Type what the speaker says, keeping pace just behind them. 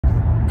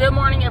Good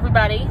morning,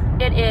 everybody.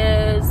 It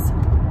is,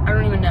 I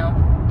don't even know.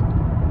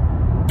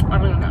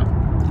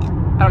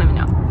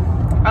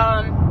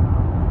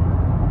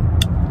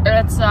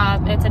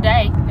 It's a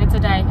day. It's a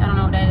day. I don't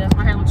know what day it is.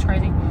 My hair looks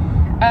crazy.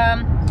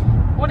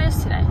 What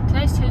is today?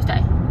 Today's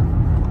Tuesday.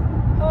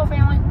 Hello,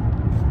 family.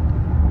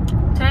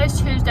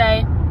 Today's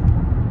Tuesday.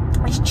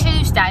 It's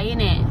Tuesday,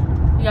 isn't it?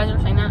 You guys ever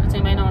seen that? Does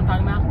anybody know what I'm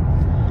talking about?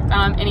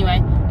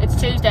 Anyway, it's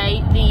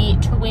Tuesday, the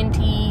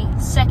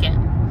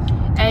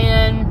 22nd.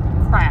 And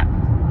crap.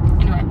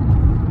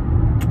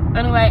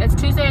 Anyway, it's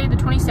Tuesday, the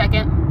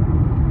 22nd.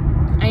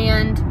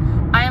 And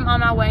I am on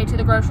my way to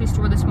the grocery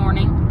store this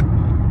morning.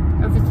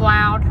 If it's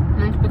loud,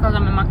 and it's because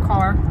I'm in my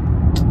car.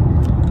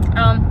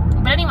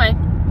 But anyway,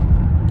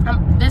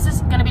 this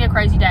is going to be a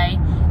crazy day.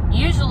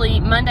 Usually,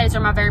 Mondays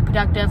are my very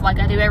productive. Like,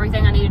 I do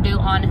everything I need to do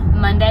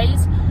on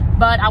Mondays.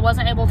 But I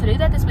wasn't able to do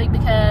that this week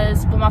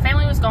because when my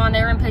family was gone,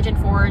 they were in Pigeon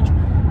Forge.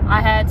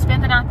 I had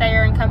spent the night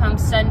there and come home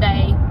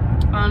Sunday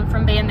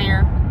from being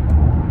there,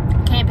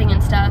 camping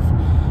and stuff.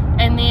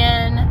 And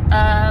then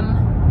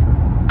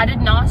I did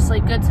not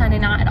sleep good Sunday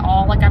night at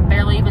all. Like, I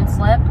barely even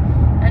slept.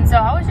 And so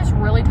I was just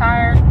really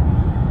tired.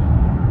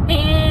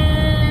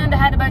 And I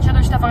had a bunch of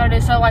other stuff I gotta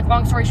do. So, like,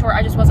 long story short,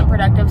 I just wasn't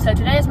productive. So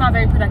today is my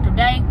very productive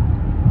day.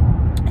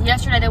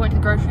 Yesterday they went to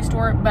the grocery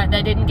store, but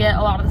they didn't get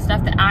a lot of the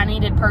stuff that I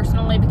needed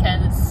personally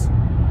because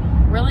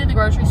really the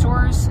grocery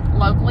stores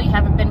locally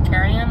haven't been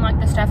carrying, like,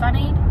 the stuff I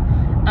need.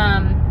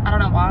 I don't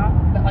know why,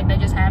 but, like, they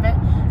just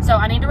haven't. So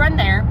I need to run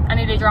there. I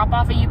need to drop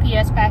off a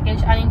UPS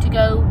package. I need to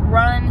go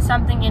run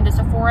something into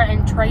Sephora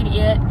and trade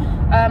it.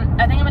 I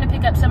think I'm going to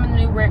pick up some of the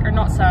new rare, or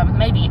not some,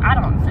 maybe, I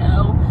don't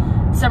know,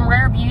 some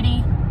Rare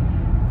Beauty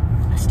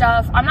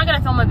stuff. I'm not going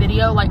to film a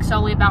video, like,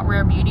 solely about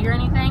Rare Beauty or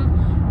anything,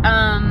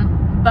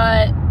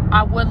 but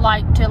I would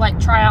like to, like,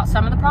 try out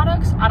some of the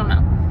products. I don't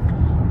know.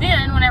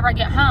 Then, whenever I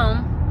get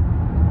home,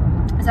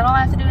 is that all I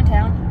have to do in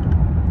town?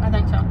 I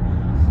think so.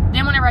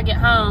 Then, whenever I get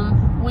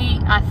home,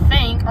 we, I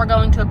think, are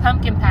going to a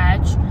pumpkin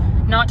patch.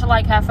 Not to,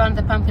 like, have fun at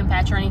the pumpkin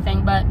patch or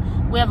anything, but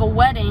we have a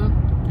wedding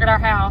at our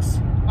house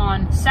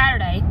on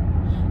Saturday.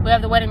 We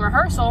have the wedding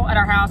rehearsal at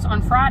our house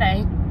on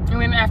Friday.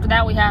 And then after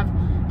that, we have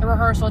the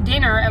rehearsal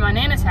dinner at my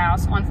Nana's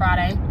house on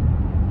Friday.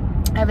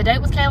 I have a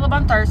date with Caleb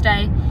on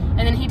Thursday, and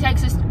then he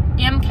takes us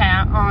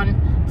MCAT on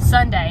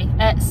Sunday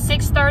at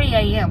 6:30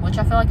 a.m., which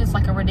I feel like is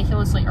like a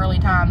ridiculously early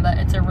time, but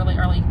it's a really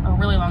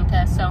long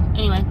test. So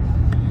anyway,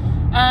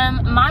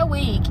 my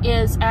week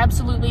is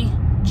absolutely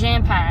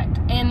jam-packed,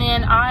 and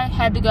then I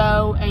had to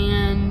go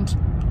and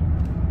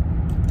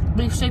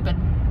be stupid.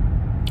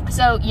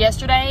 So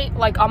yesterday,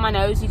 like, on my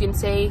nose, you can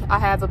see I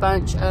have a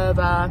bunch of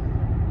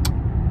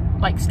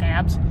like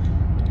scabs,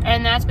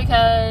 and that's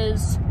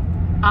because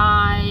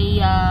I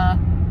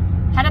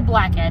had a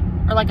blackhead,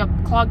 or like a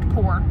clogged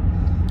pore.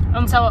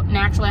 And so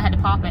naturally I had to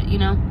pop it, you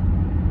know.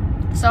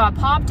 So I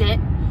popped it,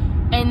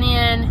 and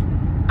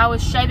then I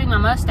was shaving my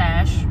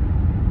mustache,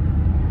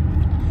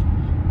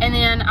 and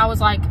then I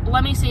was like,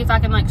 let me see if I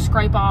can, like,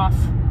 scrape off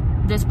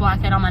this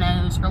blackhead on my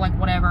nose, or like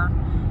whatever,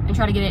 and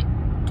try to get it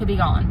to be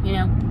gone, you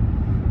know.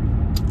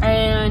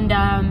 And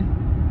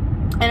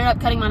ended up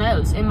cutting my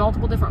nose in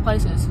multiple different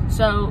places.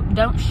 So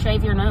don't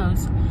shave your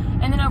nose.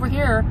 And then over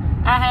here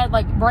I had,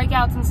 like,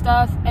 breakouts and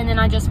stuff, and then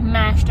I just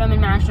mashed them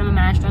and mashed them and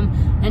mashed them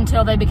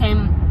until they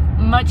became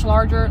much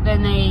larger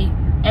than they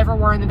ever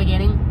were in the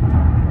beginning.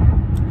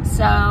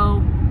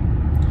 So,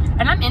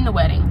 and I'm in the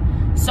wedding,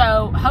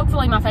 so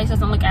hopefully my face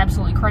doesn't look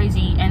absolutely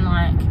crazy and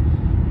like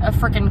a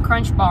freaking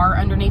crunch bar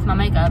underneath my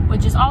makeup,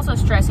 which is also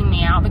stressing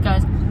me out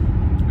because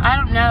I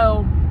don't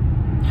know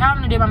how I'm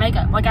gonna do my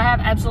makeup. Like, I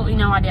have absolutely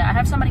no idea. I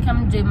have somebody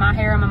come to do my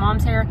hair and my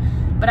mom's hair,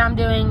 but I'm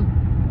doing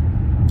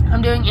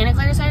Anna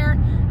Claire's hair,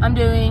 I'm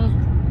doing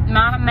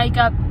my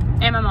makeup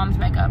and my mom's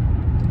makeup.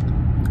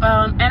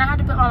 And I had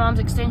to put my mom's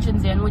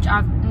extensions in, which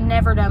I've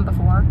never done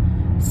before.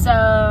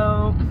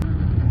 So,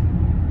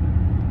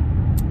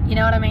 you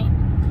know what I mean?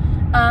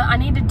 I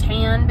need to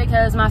tan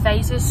because my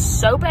face is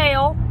so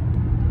pale.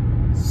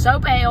 So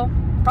pale.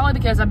 Probably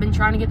because I've been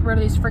trying to get rid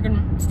of these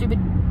freaking stupid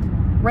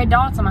red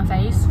dots on my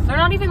face. They're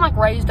not even, like,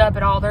 raised up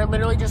at all. They're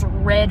literally just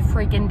red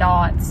freaking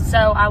dots.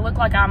 So I look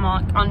like I'm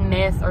on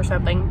meth or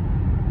something.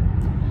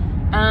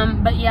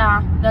 But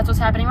yeah, that's what's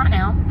happening right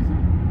now.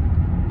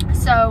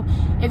 So,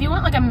 if you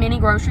want, like, a mini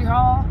grocery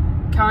haul,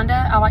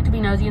 kinda, I like to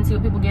be nosy and see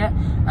what people get.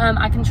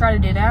 I can try to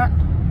do that,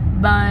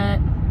 but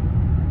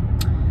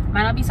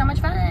might not be so much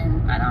fun.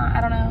 I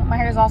don't know. My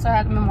hair's also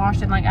hasn't been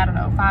washed in, like, I don't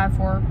know,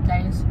 4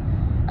 days.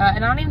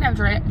 And I don't even have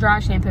dry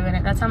shampoo in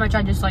it. That's how much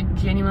I just, like,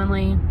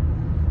 genuinely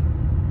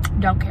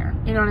don't care.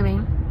 You know what I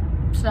mean?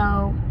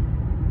 So,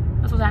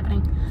 that's what's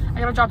happening. I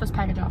gotta drop this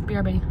package off.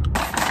 BRB.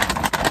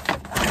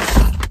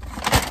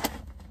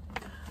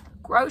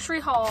 Grocery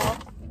haul.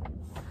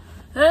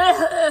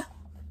 I,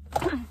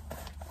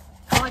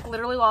 like,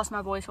 literally lost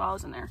my voice while I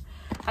was in there.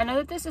 I know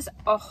that this is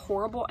a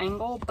horrible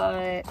angle,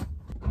 but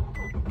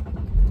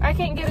I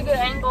can't get a good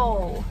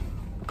angle.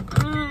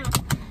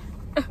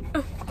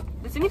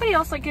 Does anybody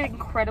else, like, get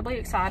incredibly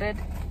excited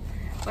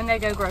when they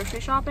go grocery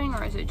shopping,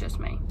 or is it just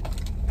me?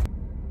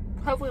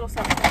 Hopefully it'll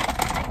sell.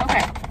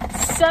 Okay,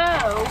 so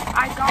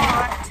I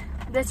got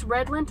this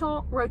red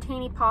lentil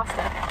rotini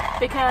pasta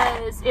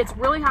because it's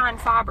really high in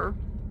fiber.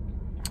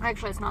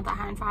 Actually, it's not that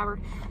high in fiber.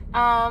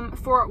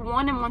 For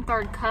 1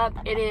 1/3 cup,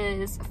 it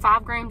is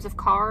 5 grams of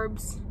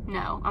carbs.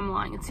 No, I'm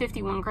lying. It's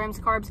 51 grams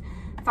of carbs,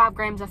 5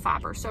 grams of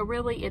fiber. So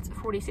really, it's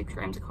 46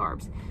 grams of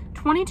carbs,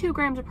 22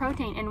 grams of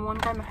protein, and 1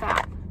 gram of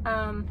fat.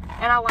 And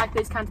I like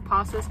these kinds of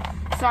pastas.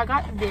 So I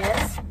got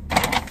this.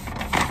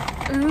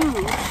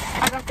 Ooh,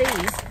 I got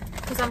these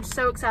because I'm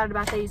so excited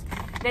about these.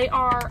 They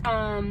are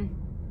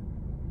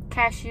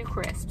cashew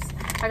crisps.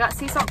 I got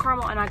sea salt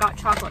caramel and I got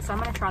chocolate. So I'm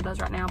going to try those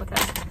right now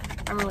because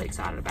I'm really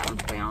excited about them,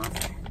 to be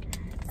honest.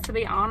 To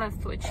be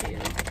honest with you.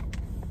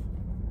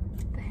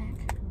 What the heck?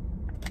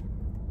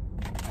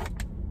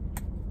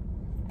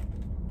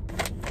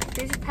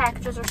 These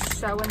packages are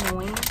so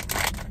annoying.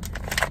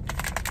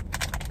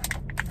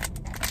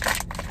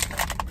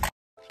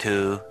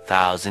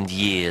 2,000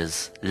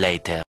 years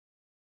later.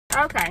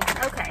 Okay,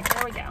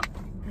 here we go.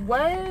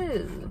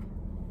 Whoa.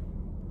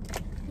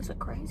 These look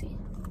crazy.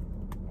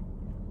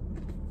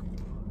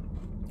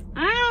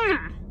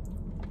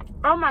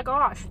 Oh my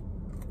gosh.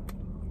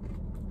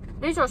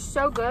 These are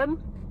so good.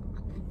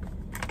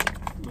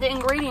 The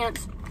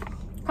ingredients: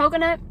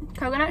 coconut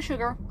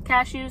sugar,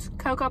 cashews,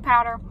 cocoa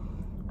powder,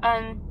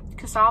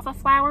 cassava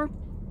flour,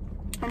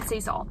 and sea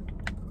salt.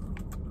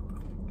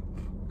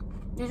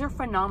 These are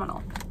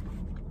phenomenal.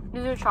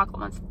 These are chocolate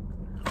ones.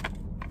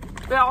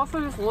 They also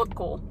just look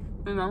cool,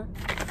 you know?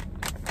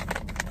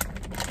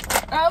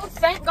 Oh,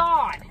 thank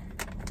God.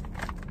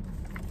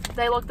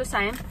 They look the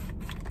same.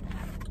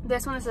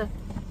 This one is a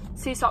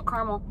sea salt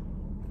caramel.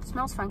 It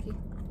smells funky.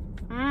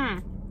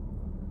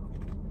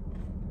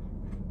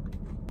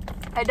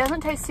 It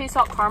doesn't taste sea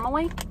salt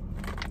caramely,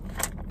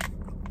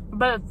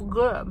 but it's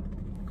good.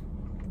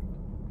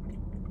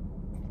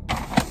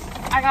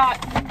 I got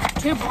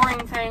 2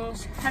 boring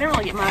things. I didn't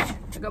really get much.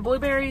 I got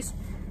blueberries,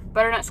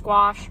 butternut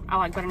squash. I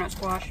like butternut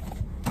squash.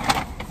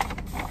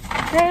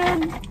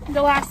 Then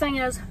the last thing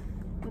is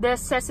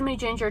this sesame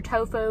ginger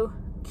tofu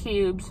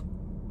cubes.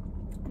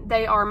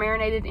 They are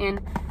marinated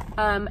in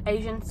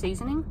Asian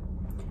seasoning.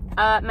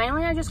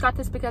 Mainly I just got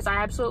this because I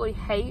absolutely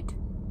hate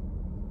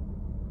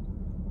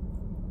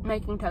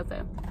making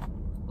tofu.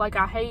 Like,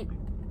 I hate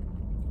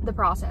the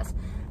process.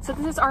 So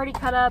this is already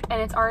cut up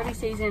and it's already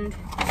seasoned.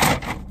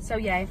 So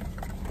yay.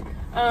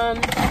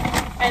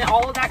 And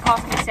all of that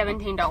cost me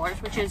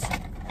 $17, which is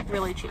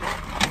really cheap.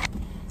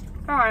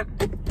 Alright.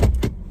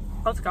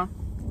 Let's go.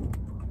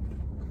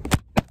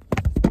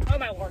 Oh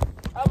my lord.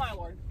 Oh my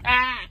lord.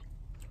 Ah!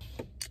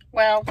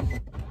 Well,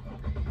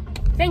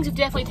 things have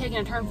definitely taken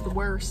a turn for the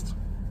worst.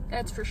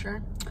 That's for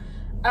sure.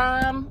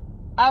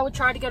 I would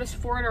try to go to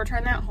Sephora to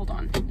return that. Hold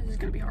on. This is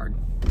gonna be hard.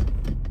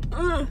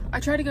 I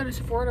tried to go to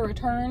Sephora to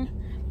return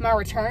my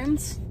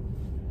returns.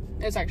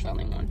 There's actually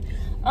only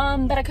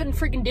one. But I couldn't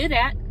freaking do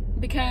that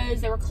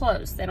because they were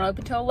closed. They don't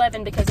open till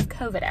 11 because of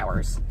COVID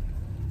hours.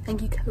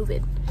 Thank you,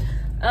 COVID.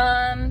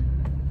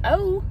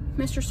 Oh,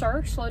 Mr.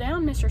 Sir, slow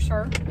down, Mr.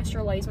 Sir,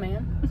 Mr. Lays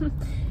Man.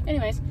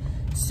 Anyways,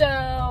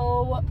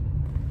 so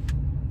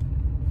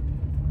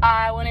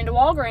I went into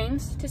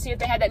Walgreens to see if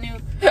they had that new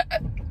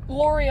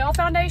L'Oreal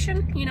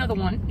foundation. You know, the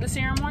one, the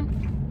serum one.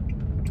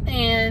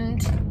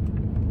 And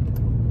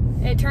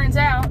it turns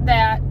out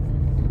that,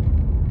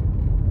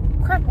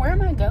 crap, where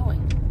am I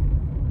going?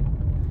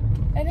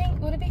 I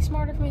think, would it be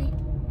smarter for me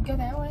to go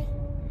that way?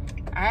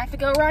 I have to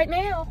go right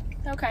now.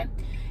 Okay.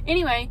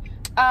 Anyway,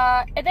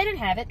 they didn't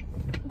have it.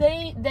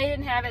 They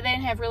didn't have it. They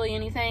didn't have really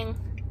anything.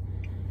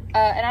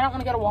 And I don't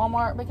want to go to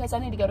Walmart because I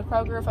need to go to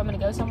Kroger if I'm going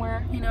to go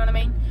somewhere. You know what I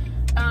mean?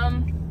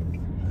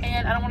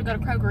 And I don't want to go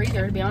to Kroger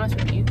either, to be honest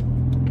with you.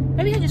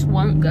 Maybe I just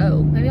won't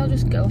go. Maybe I'll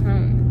just go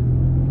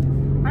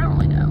home. I don't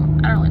really know.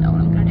 I don't really know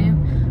what I'm going to do.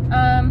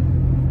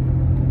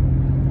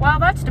 Wow,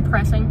 that's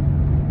depressing.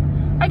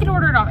 I could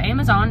order it off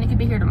Amazon. It could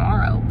be here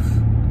tomorrow.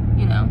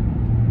 You know.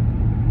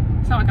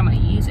 It's not like I'm going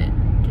to use it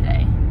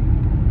today.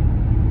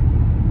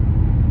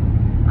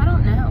 I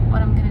don't know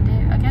what I'm going to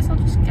do. I guess I'll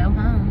just go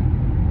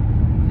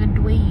home. The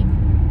dweeb.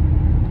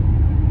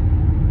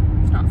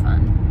 It's not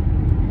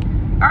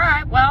fun.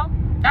 Alright, well,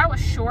 that was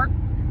short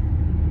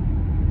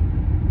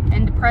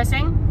and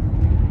depressing.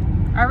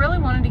 I really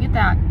wanted to get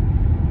that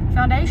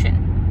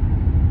foundation.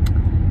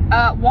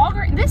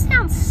 Walgreens, this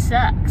town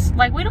sucks.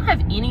 Like, we don't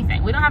have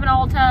anything. We don't have an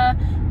Ulta.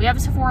 We have a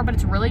Sephora, but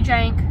it's really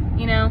jank,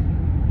 you know?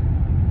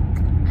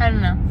 I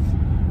don't know.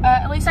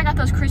 At least I got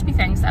those crispy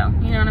things, though.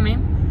 You know what I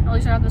mean? At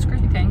least I got those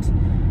crispy things.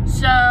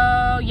 So,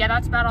 yeah,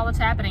 that's about all that's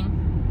happening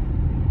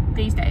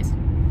these days.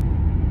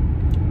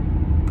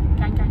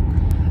 Gang, gang.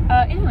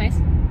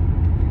 Anyways.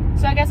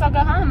 So I guess I'll go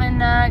home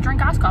and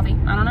drink iced coffee.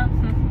 I don't know.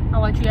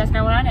 I'll let you guys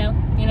know what I know.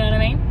 You know what I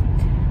mean?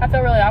 I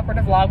feel really awkward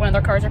to vlog when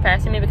other cars are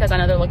passing me because I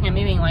know they're looking at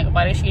me being like,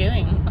 what is she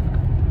doing?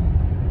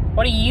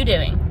 What are you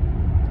doing?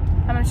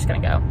 I'm just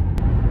gonna go.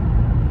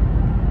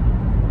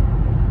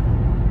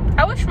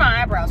 I wish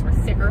my eyebrows were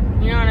thicker.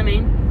 You know what I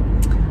mean?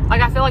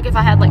 Like, I feel like if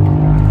I had like...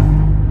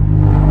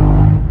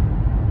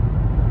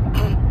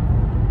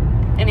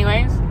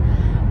 Anyways.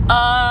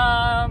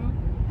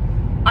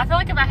 I feel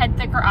like if I had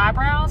thicker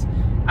eyebrows,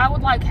 I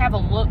would like have a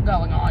look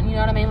going on, you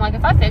know what I mean? Like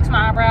if I fix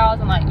my eyebrows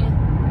and like,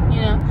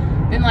 you know,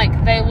 then like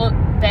they look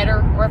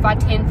better, or if I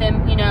tint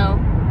them, you know,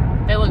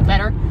 they look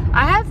better.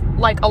 I have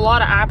like a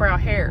lot of eyebrow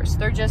hairs.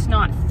 They're just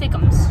not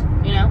thickums,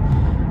 you know?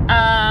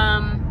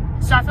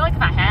 So I feel like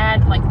if I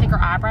had like thicker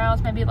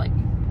eyebrows, maybe like,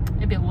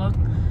 maybe a look.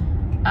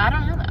 I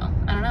don't know though.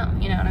 I don't know,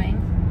 you know what I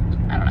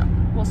mean? I don't know.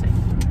 We'll see.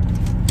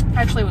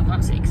 Actually, we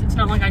won't see, because it's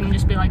not like I can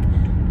just be like,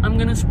 I'm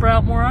gonna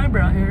sprout more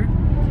eyebrow hair.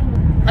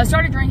 I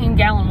started drinking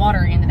gallon water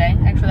again today.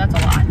 Actually, that's a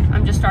lie.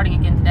 I'm just starting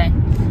again today.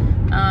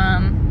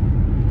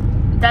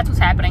 That's what's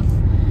happening.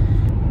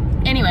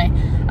 Anyway,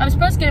 I was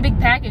supposed to get a big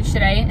package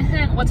today.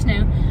 What's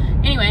new?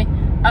 Anyway,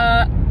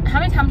 how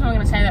many times am I going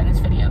to say that in this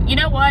video? You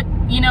know what?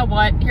 You know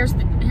what? Here's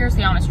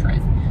the honest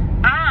truth.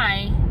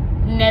 I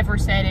never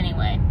said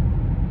anyway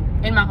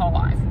in my whole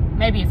life.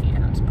 Maybe a few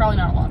times. Probably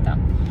not a lot, though.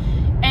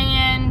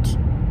 And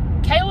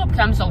Caleb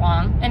comes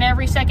along, and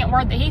every second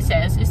word that he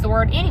says is the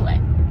word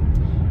anyway.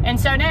 And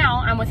so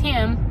now I'm with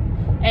him,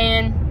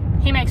 and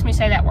he makes me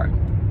say that word.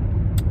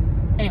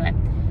 Anyway.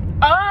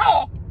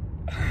 Oh!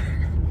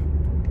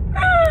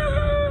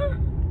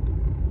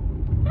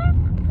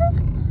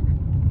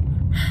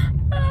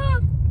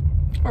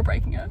 We're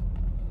breaking up.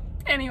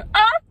 Anyway.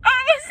 Oh!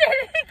 I said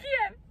it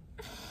again!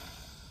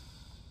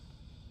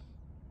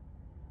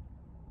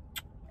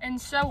 And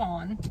so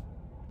on.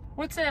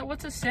 What's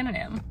a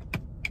synonym?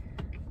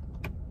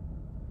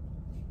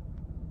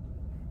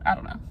 I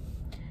don't know.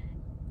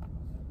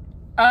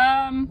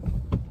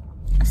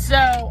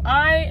 So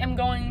I am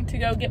going to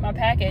go get my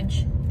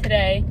package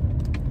today.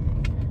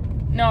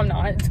 No, I'm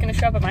not. It's going to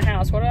show up at my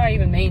house. What do I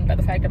even mean by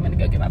the fact I'm going to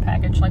go get my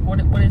package? Like,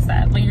 what is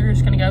that? Like, you're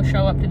just going to go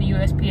show up to the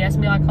USPS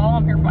and be like, oh,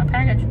 I'm here for my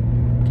package.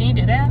 Can you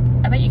do that?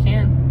 I bet you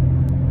can.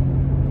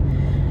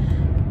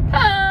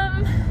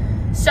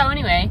 So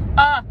anyway,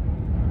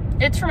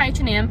 it's from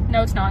H&M.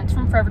 No, it's not. It's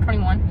from Forever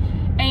 21.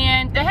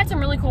 And they had some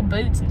really cool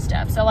boots and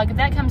stuff. So, like, if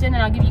that comes in,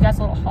 then I'll give you guys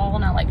a little haul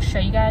and I'll, like, show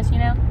you guys, you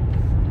know?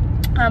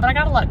 But I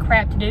got a lot of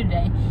crap to do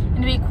today. And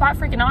to be quite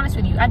freaking honest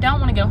with you, I don't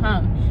want to go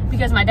home.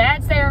 Because my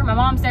dad's there, my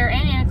mom's there,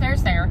 and Aunt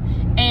Claire's there.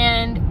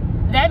 And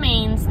that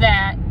means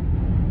that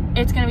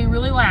it's going to be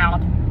really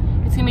loud.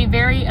 It's going to be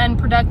very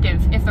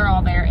unproductive if they're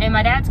all there. And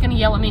my dad's going to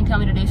yell at me and tell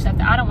me to do stuff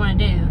that I don't want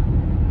to do.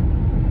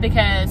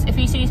 Because if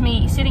he sees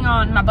me sitting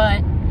on my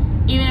butt,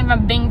 even if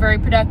I'm being very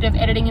productive,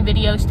 editing a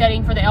video,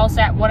 studying for the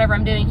LSAT, whatever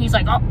I'm doing, he's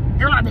like, oh,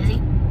 you're not busy.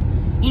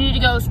 You need to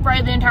go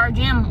spray the entire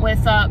gym with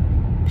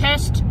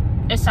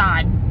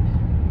pesticide.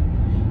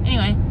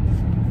 Anyway,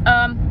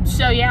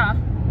 so yeah,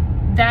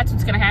 that's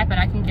what's going to happen.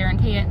 I can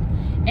guarantee it.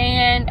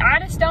 And I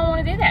just don't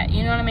want to do that.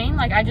 You know what I mean?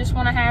 Like, I just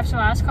want to have some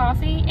iced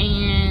coffee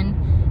and,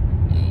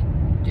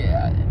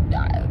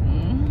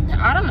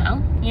 I don't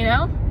know, you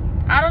know?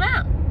 I don't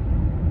know.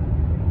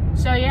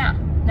 So yeah,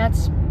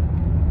 that's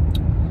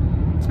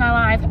my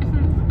life.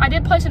 I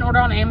did place an order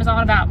on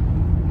Amazon about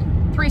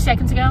 3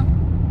 seconds ago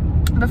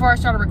before I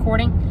started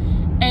recording.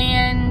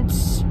 And,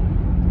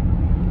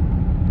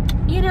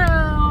 you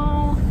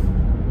know,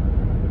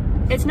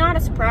 it's not a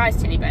surprise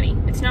to anybody.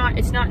 It's not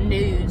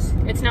news.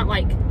 It's not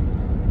like,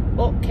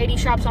 well, Katie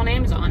shops on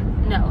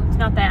Amazon. No, it's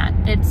not that.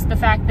 It's the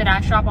fact that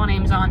I shop on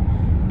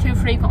Amazon too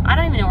frequently. I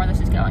don't even know where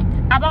this is going.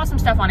 I bought some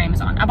stuff on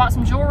Amazon. I bought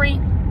some jewelry,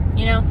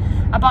 you know.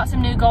 I bought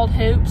some new gold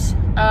hoops.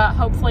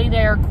 Hopefully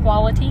they're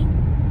quality.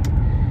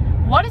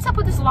 What is up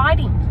with this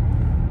lighting?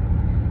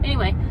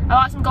 Anyway, I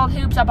bought some gold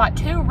hoops. I bought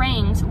 2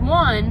 rings.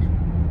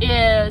 One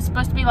is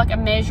supposed to be like a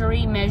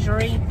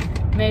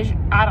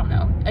I don't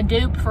know, a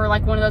dupe for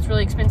like one of those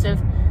really expensive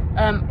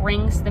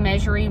rings, the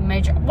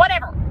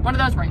whatever, one of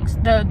those rings,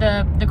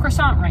 the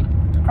croissant ring,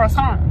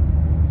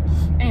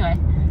 Anyway,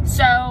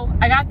 so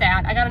I got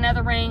that. I got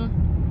another ring.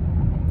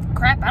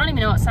 Crap, I don't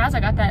even know what size I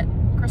got that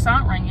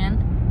croissant ring in.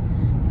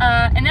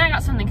 And then I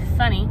got something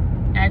funny,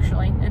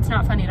 actually. It's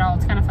not funny at all,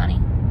 it's kind of funny.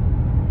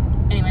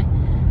 Anyway,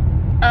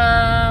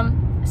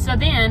 so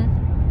then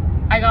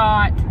I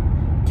got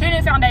 2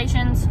 new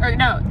foundations, or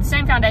no, the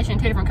same foundation,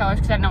 2 different colors,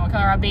 because I didn't know what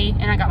color I'd be,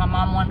 and I got my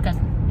mom one, because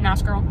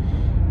nice girl.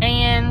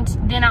 And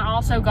then I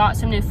also got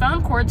some new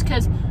phone cords,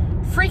 because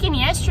freaking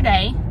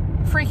yesterday,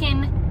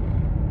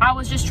 I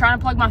was just trying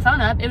to plug my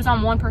phone up. It was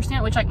on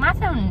 1%, which, like, my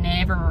phone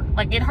never,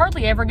 like, it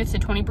hardly ever gets to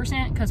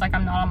 20%, because, like,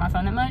 I'm not on my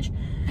phone that much.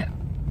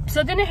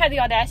 So then it had the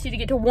audacity to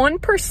get to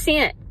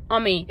 1%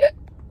 on me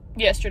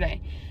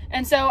yesterday.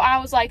 And so I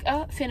was like,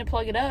 oh, finna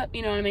plug it up,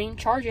 you know what I mean?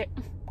 Charge it.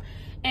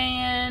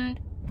 And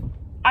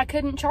I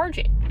couldn't charge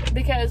it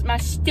because my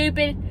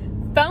stupid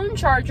phone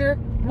charger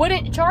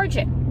wouldn't charge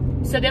it.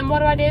 So then what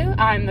do?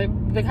 I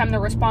become the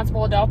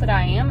responsible adult that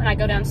I am, and I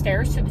go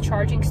downstairs to the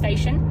charging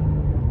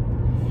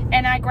station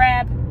and I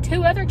grab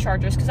 2 other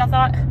chargers because I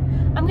thought,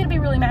 I'm going to be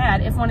really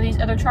mad if one of these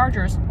other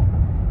chargers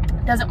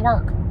doesn't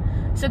work.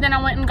 So then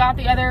I went and got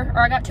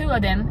I got 2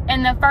 of them.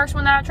 And the first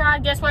one that I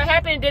tried, guess what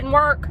happened? It didn't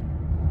work.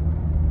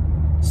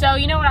 So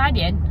you know what I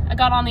did? I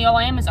got on the old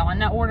Amazon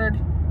and I ordered,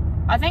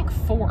 I think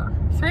 3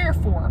 or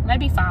 4,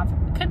 maybe 5.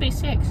 It could be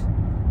 6.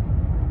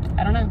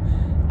 I don't know.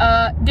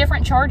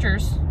 different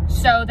chargers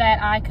so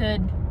that I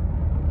could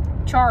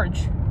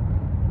charge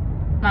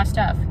my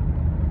stuff.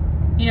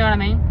 You know what I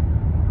mean?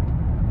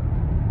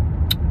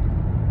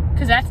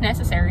 Because that's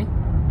necessary.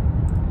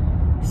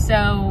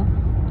 So,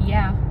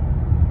 yeah.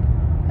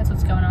 That's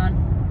what's going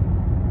on.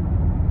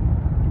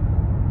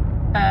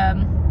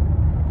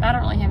 I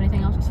don't really have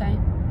anything else to say.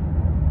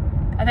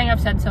 I think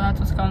I've said so that's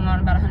what's going on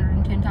about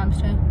 110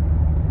 times too.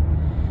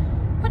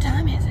 What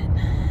time is it?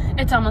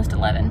 It's almost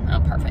 11.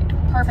 Oh, perfect.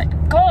 Perfect.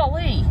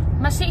 Golly.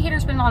 My seat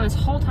heater's been on this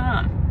whole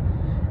time.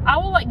 I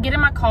will like get in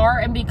my car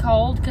and be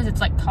cold because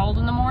it's like cold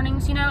in the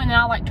mornings, you know, and then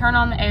I'll like turn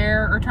on the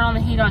air or turn on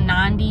the heat on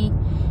 90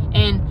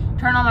 and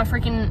turn on my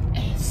freaking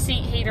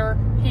seat heater,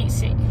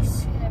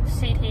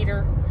 seat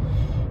heater.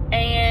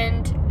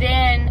 And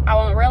then I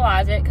won't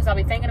realize it because I'll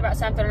be thinking about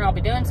something or I'll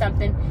be doing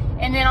something.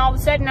 And then all of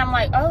a sudden I'm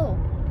like, oh,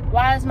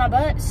 why is my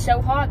butt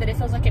so hot that it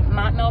feels like it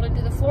might melt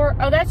into the floor?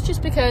 Oh, that's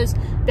just because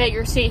that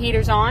your seat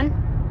heater's on.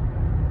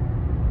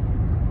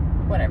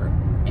 Whatever.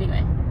 Anyway,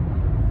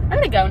 I'm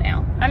gonna go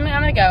now. I'm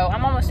gonna go.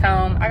 I'm almost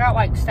home. I got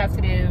like stuff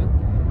to do.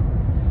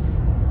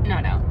 No.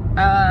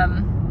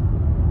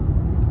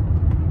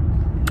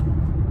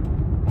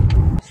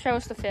 Show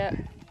us the fit.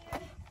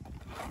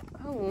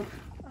 Oh.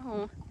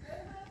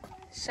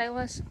 Say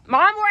less.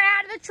 Mom, we're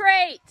out of the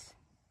treats.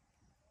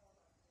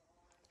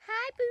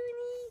 Hi,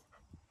 Booney.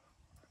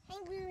 Hey,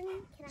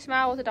 Booney.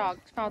 Smile with the dog.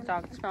 Smile with the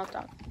dog. Smile with the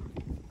dog.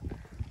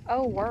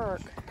 Oh,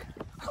 work.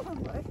 Oh,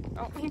 work.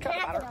 Oh, he got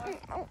louder.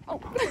 Oh.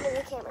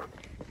 The camera.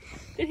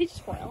 Did he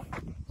just drown?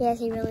 Yes,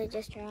 he really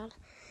just drowned.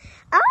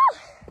 Oh,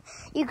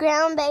 you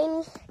growling,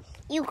 baby.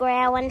 You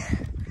growling.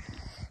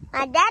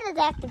 My dad is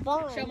at the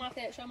barn. Show my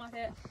fit. Show my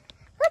fit.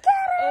 Look at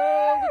her.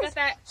 Oh, we got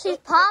that. She's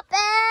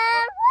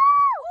popping.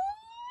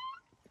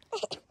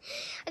 Woo!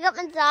 I got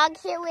my dog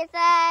here with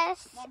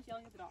us. Mom's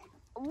yelling at the dog.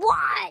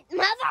 What?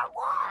 Mother,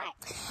 what?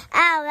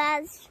 Oh,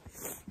 that's...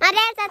 My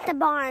dad's at the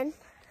barn.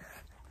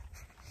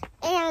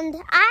 And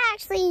I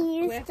actually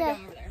used to...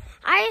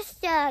 I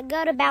used to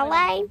go to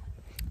ballet.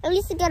 I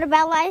used to go to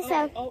ballet,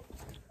 so...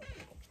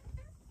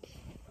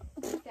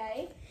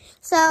 Okay.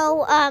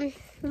 So, my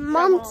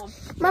mom...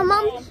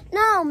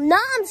 No,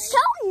 I'm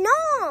showing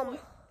Mom.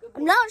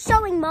 I'm not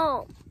showing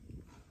Mom.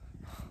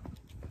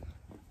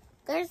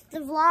 There's the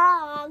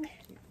vlog.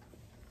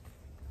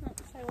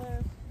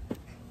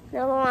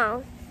 No,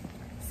 Mom.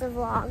 It's the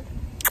vlog.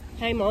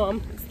 Hey,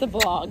 Mom. It's the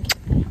vlog.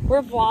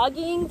 We're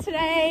vlogging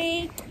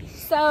today.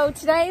 So,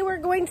 today we're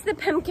going to the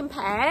pumpkin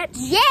patch.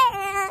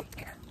 Yeah!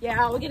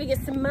 Yeah, we're going to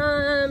get some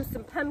mums,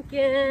 some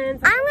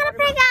pumpkins. I'm going to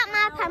pick out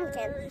my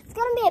pumpkin. It's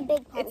going to be a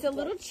big pumpkin. It's a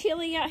little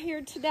chilly out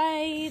here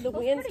today. The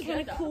wind's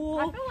kind of cool.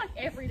 I feel like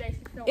every day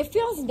It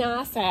feels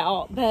nice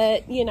out,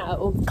 but, you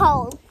know.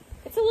 Cold.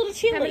 It's a little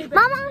chilly.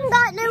 My mom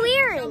got new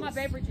earrings. my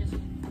beverages.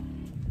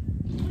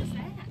 What is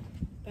that?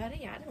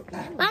 Buddy, I don't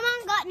know. My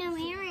mom got new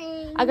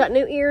earrings. I got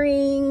new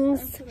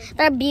earrings.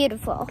 They're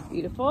beautiful.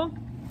 Beautiful.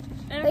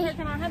 And if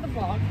can I have the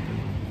vlog?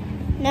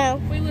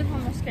 No. We live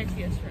on the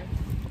sketchiest road.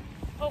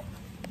 Oh.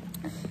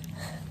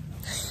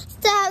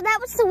 So that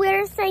was the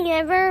weirdest thing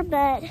ever,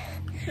 but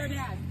Show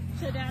Dad.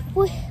 Show Dad.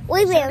 we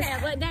live.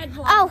 Dad, let Dad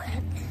vlog. Oh,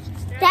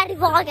 Daddy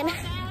vlogging.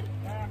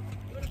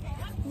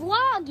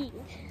 Vlogging.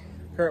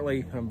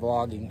 Currently, I'm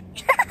vlogging.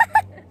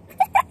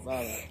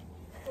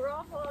 We're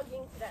all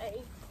vlogging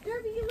today.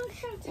 Derby, you look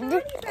so tiny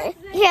back there.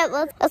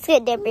 Yeah, let's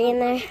get Derby in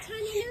there. Say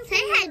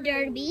hi,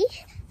 Derby.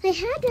 Say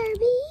hi,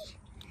 Derby.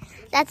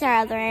 That's our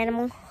other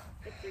animal.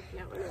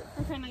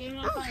 Okay, now give me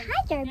my Oh, phone. hi,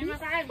 Derby. Give me my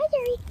phone. Hi,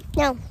 Derby.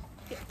 No.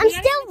 I'm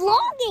still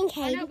vlogging, I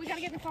Katie. know, we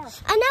gotta get in the car.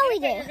 I know we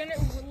You're do.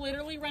 gonna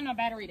literally run my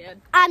battery dead.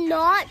 I'm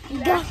not.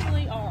 You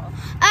actually are.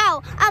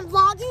 Oh, I'm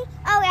vlogging?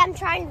 Oh, I'm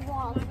trying to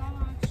vlog. Oh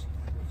my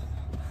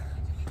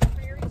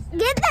gosh.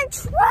 Get the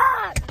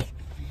truck!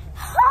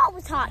 Oh,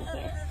 it's hot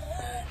here.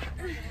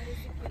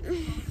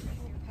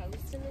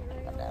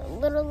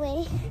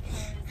 Literally.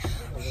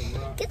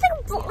 Get the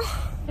vlog.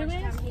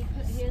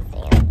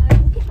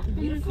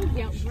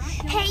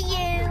 Hey,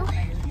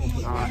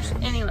 you. Gosh.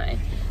 Anyway,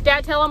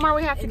 Dad, tell him where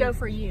we have to go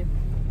for you.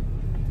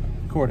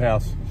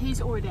 Courthouse.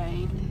 He's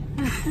ordained.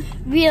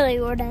 Really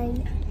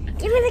ordained.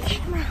 Give me the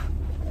camera.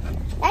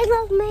 They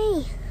love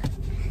me.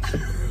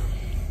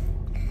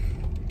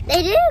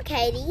 They do,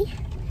 Katie.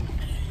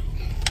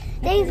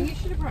 You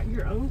should have brought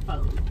your own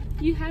phone.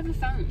 You have a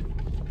phone,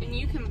 and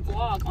you can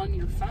vlog on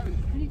your phone.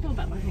 How do you feel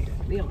about my hair?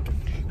 Be honest.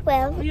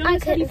 Well, Be I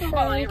honest, how do you couldn't feel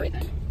about find it.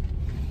 everything?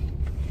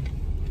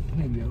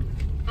 There you go.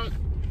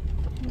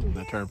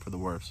 I turned for the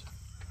worst.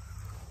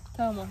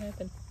 Tell him what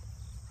happened.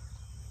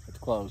 It's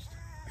closed.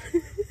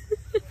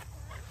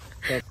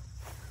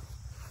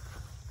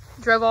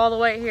 Drove all the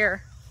way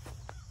here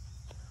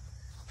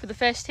for the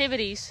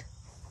festivities,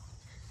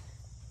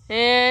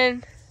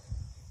 and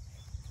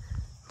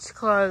it's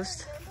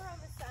closed.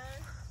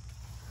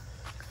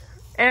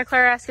 Anna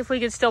Claire asked if we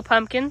could steal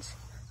pumpkins.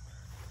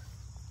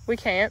 We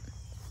can't.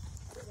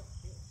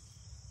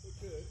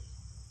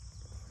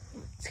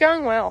 It's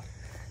going well.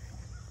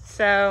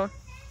 So,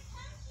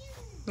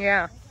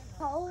 yeah.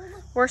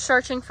 We're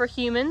searching for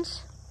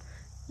humans.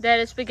 Dad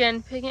has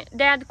begun picking.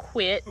 Dad,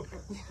 quit.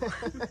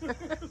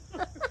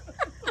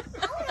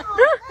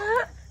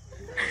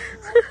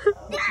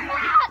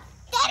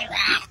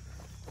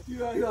 You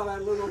saw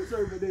that little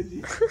serpent, didn't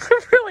you?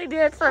 I really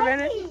did for a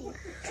minute.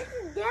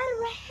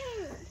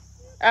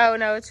 Oh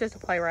no, it's just a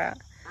play rat.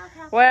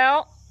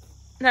 Well,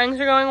 things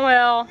are going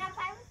well.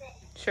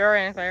 Sure,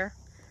 ain't there?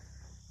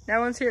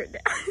 No one's here.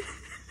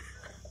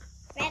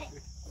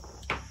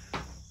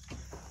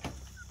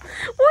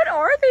 What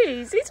are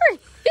these? These are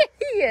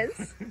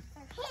hideous.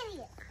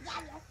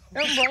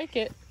 Don't break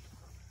it.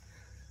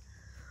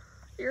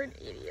 You're an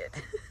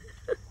idiot.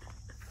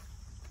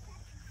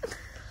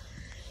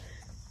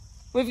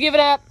 We've given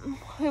up.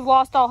 We've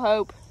lost all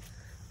hope.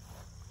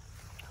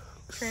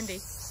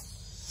 Trendy.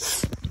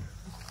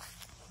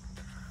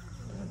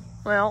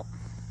 Well.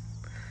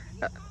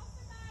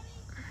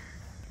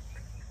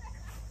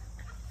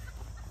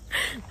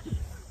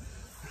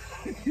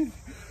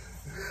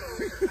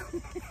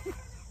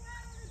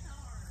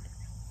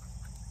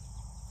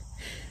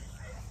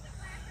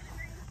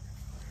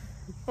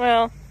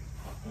 Well.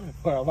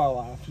 Well, my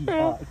life. She's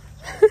hot.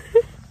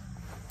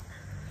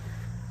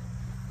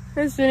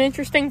 This is an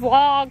interesting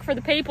vlog for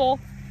the people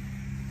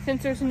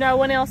since there's no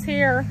one else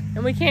here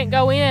and we can't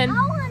go in. I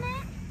want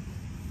it.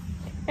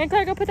 And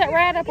Claire, go put that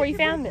rat up where you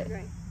found it.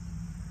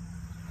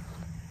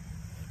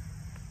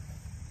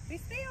 Be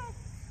still.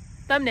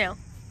 Thumbnail.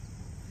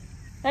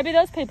 Maybe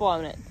those people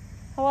own it.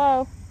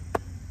 Hello.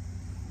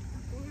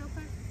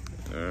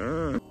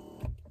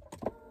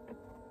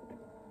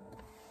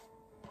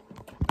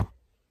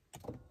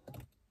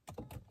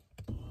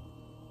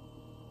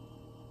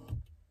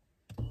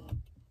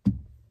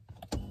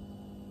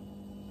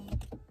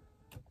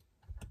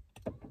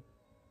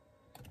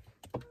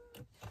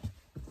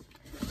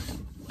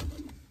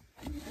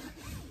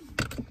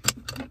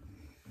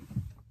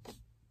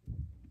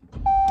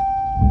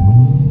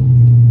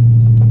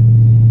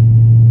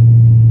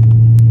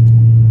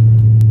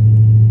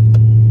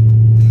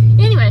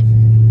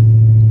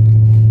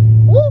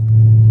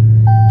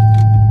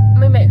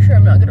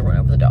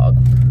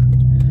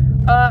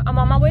 I'm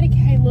on my way to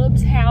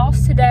Caleb's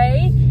house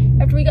today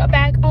after we got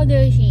back.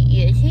 Although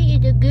he is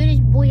the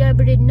goodest boy I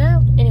ever did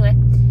know. Anyway,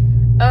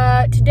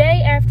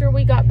 today after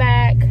we got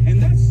back,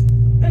 and that's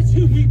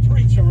who we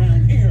preach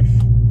around here.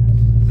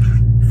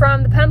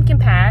 From the pumpkin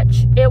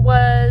patch, it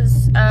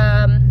was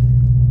not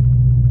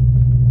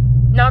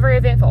very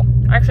eventful.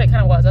 Actually, it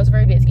kind of was. I was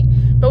very busy,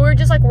 but we were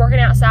just like working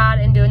outside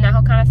and doing that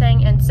whole kind of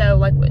thing, and so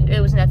like it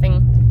was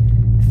nothing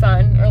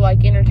fun or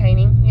like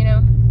entertaining, you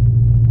know.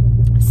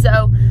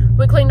 So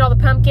we cleaned all the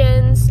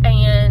pumpkins,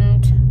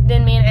 and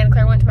then me and Anna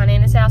Claire went to my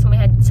Nana's house and we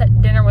had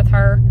dinner with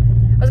her.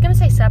 I was gonna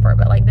say supper,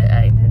 but like,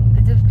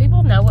 do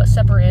people know what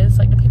supper is?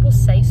 Like, do people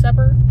say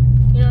supper?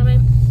 You know what I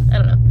mean? I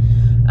don't know.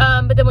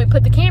 But then we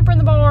put the camper in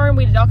the barn.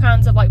 We did all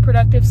kinds of like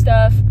productive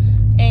stuff.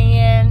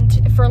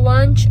 And for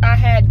lunch, I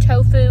had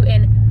tofu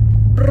and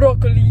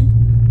broccoli.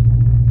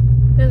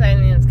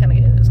 It's kind of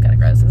good. It was kind of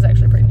gross. It was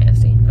actually pretty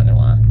nasty. I'm not gonna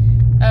lie.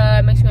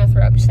 It makes me want to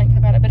throw up just thinking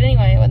about it. But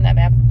anyway, it wasn't that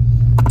bad.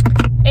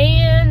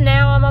 And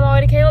now I'm on my way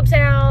to Caleb's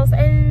house,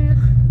 and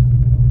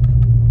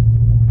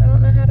I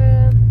don't know how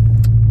to.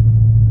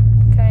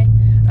 Okay,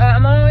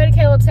 I'm on my way to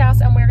Caleb's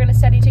house, and we're gonna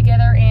study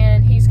together,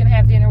 and he's gonna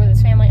have dinner with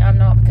his family. I'm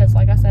not, because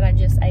like I said, I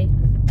just ate.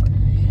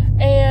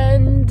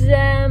 And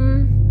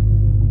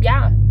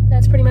yeah,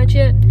 that's pretty much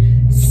it.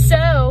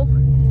 So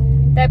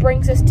that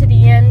brings us to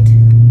the end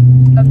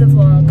of the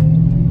vlog.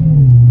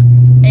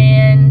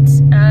 And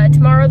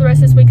tomorrow, the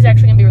rest of this week is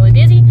actually gonna be really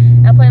busy.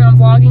 I plan on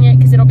vlogging it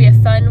because it'll be a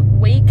fun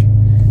week.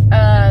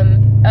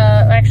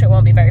 Actually, it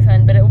won't be very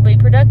fun, but it will be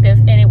productive,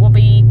 and it will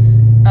be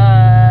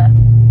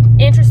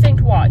interesting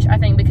to watch, I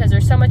think, because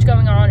there's so much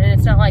going on, and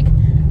it's not like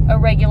a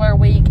regular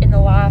week in the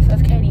life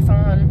of Katie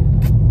Fawn.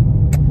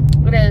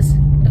 It is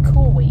a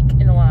cool week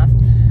in the life.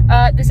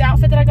 This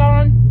outfit that I got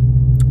on,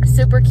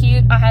 super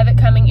cute. I have it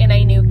coming in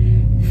a new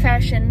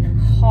fashion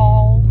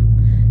haul,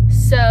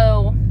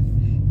 so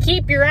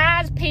keep your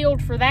eyes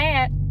peeled for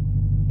that.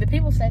 Do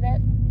people say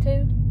that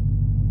too?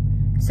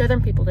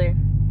 Southern people do.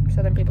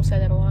 Southern people say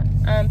that a lot.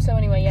 So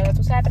anyway, yeah, that's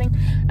what's happening.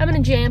 I'm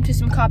gonna jam to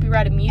some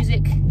copyrighted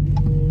music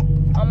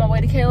on my way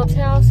to Caleb's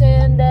house,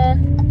 and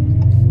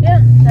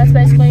yeah, that's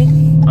basically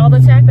all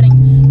that's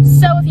happening.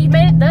 So if you've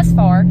made it thus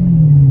far,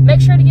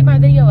 make sure to give my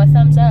video a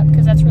thumbs up,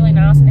 because that's really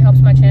nice and it helps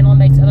my channel and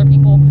makes other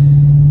people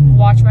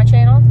watch my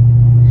channel.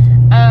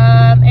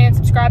 And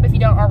subscribe if you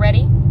don't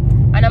already.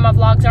 I know my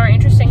vlogs aren't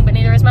interesting, but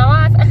neither is my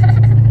life.